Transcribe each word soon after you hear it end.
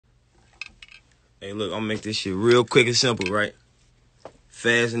Hey, look, I'm gonna make this shit real quick and simple, right?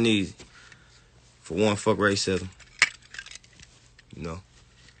 Fast and easy. For one, fuck racism. You know,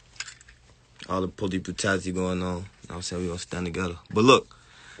 all the police brutality going on. You know what I'm saying? We gonna stand together. But look,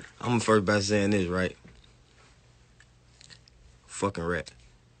 I'm first by saying this, right? Fucking rat.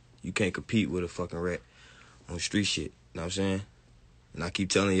 You can't compete with a fucking rat on street shit. You know what I'm saying? And I keep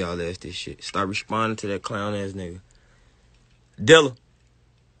telling y'all that's this shit. Start responding to that clown ass nigga. Dilla.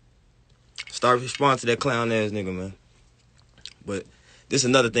 Start responding to that clown ass nigga, man. But this is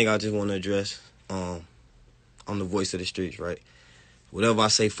another thing I just want to address on the voice of the streets, right? Whatever I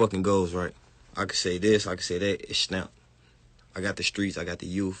say fucking goes, right? I could say this, I could say that, it's snap. I got the streets, I got the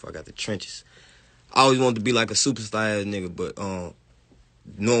youth, I got the trenches. I always wanted to be like a superstar ass nigga, but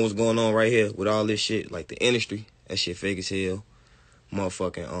knowing what's going on right here with all this shit, like the industry, that shit fake as hell.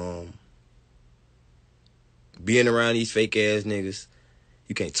 Motherfucking being around these fake ass niggas.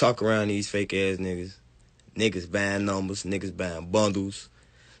 You can't talk around these fake ass niggas. Niggas buying numbers, niggas buying bundles.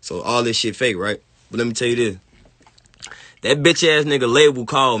 So all this shit fake, right? But let me tell you this. That bitch ass nigga label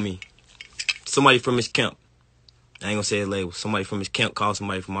called me. Somebody from his camp. I ain't gonna say his label. Somebody from his camp called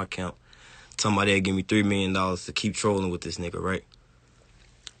somebody from my camp. Somebody that'll give me $3 million to keep trolling with this nigga, right?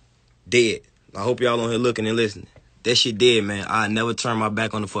 Dead. I hope y'all on here looking and listening. That shit dead, man. I never turn my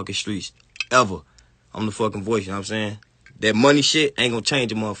back on the fucking streets. Ever. I'm the fucking voice, you know what I'm saying? That money shit ain't gonna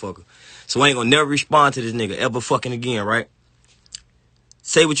change a motherfucker. So I ain't gonna never respond to this nigga ever fucking again, right?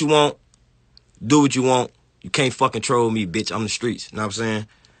 Say what you want. Do what you want. You can't fucking troll me, bitch. I'm the streets. You know what I'm saying?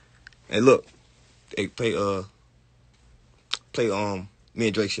 Hey, look. Hey, play me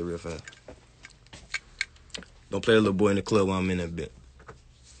and Drake shit real fast. Don't play the little boy in the club while I'm in that bit.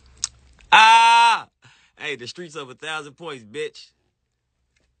 Ah! Hey, the streets up 1,000 points, bitch.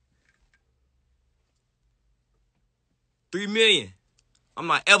 3 million. I'm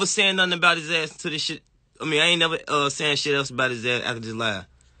not ever saying nothing about his ass to this shit. I mean, I ain't never saying shit else about his ass after this live.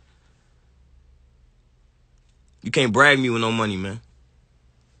 You can't brag me with no money, man.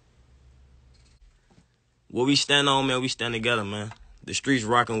 What we stand on, man, we stand together, man. The streets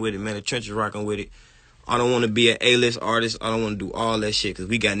rocking with it, man. The trenches rocking with it. I don't want to be an A-list artist. I don't want to do all that shit because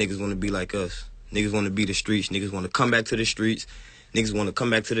we got niggas want to be like us. Niggas want to be the streets. Niggas want to come back to the streets. Niggas want to come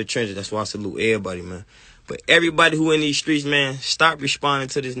back to the trenches. That's why I salute everybody, man. But everybody who in these streets, man, stop responding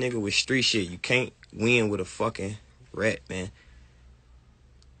to this nigga with street shit. You can't win with a fucking rat, man.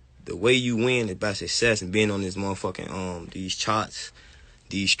 The way you win is by success and being on this motherfucking, these charts,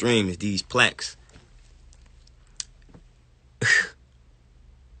 these streams, these plaques.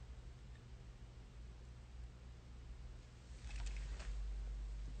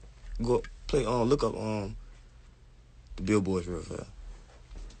 Go play, look up, the billboards real fast.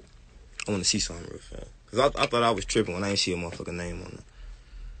 I want to see something real fast. Because I thought I was tripping when I ain't see a motherfucking name on it.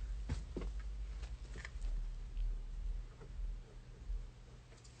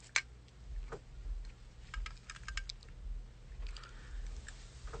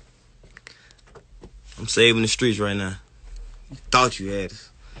 I'm saving the streets right now. You thought you had us.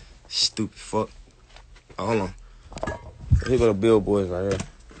 Stupid fuck. Oh, hold on. Here go the billboards right here.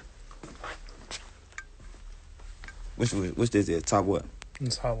 What's this here? Top what?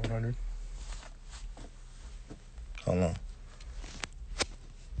 It's Hot 100. Hold on.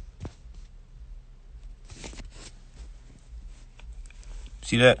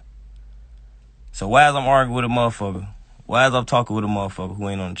 See that? So why is I'm arguing with a motherfucker? Why is I'm talking with a motherfucker who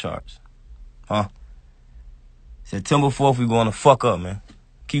ain't on the charts? Huh? September 4th, we going to fuck up, man.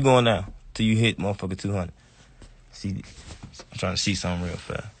 Keep going down till you hit motherfucker 200. See, I'm trying to see something real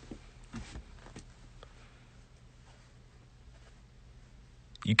fast.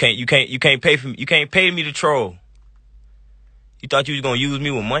 You can't pay me to troll. You thought you was gonna use me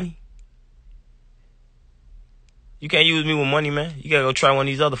with money? You can't use me with money, man. You gotta go try one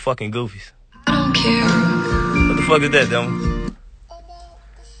of these other fucking goofies. I don't care. What the fuck is that, dumb?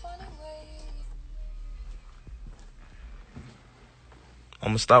 I'm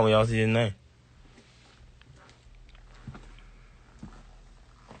gonna stop when y'all see his name.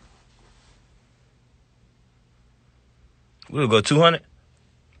 We'll go 200.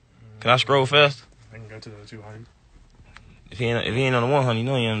 Can I scroll fast? I can go to the 200. If he ain't on the 100, you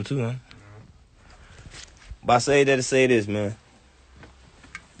know he on the 200. No. But I say that to say this, man.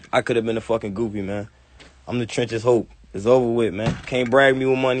 I could have been a fucking goofy, man. I'm the trenches hope. It's over with, man. Can't brag me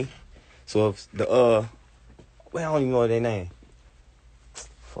with money. So if the well, I don't even know their name.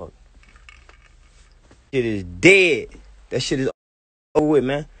 Fuck. Shit is dead. That shit is over with,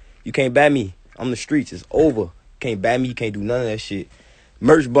 man. You can't buy me. I'm the streets. It's over. Can't buy me. You can't do none of that shit.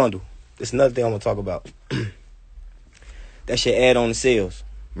 Merch bundle. That's another thing I'm gonna talk about. That shit add on the sales.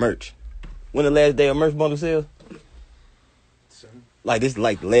 Merch. When the last day of merch bundle sales? Seven. Like this,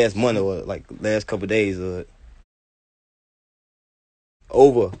 like last month or like last couple days or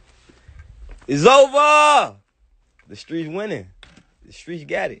over. It's over. The streets winning. The streets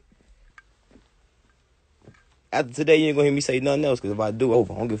got it. After today, you ain't gonna hear me say nothing else, because if I do,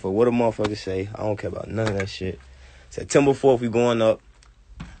 over. I don't give a fuck what a motherfucker say. I don't care about none of that shit. September 4th, we going up.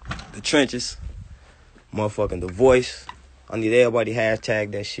 The trenches. Motherfucking The Voice. I need everybody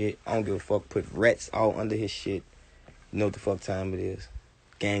hashtag that shit. I don't give a fuck. Put rats all under his shit. You know what the fuck time it is.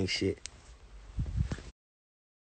 Gang shit.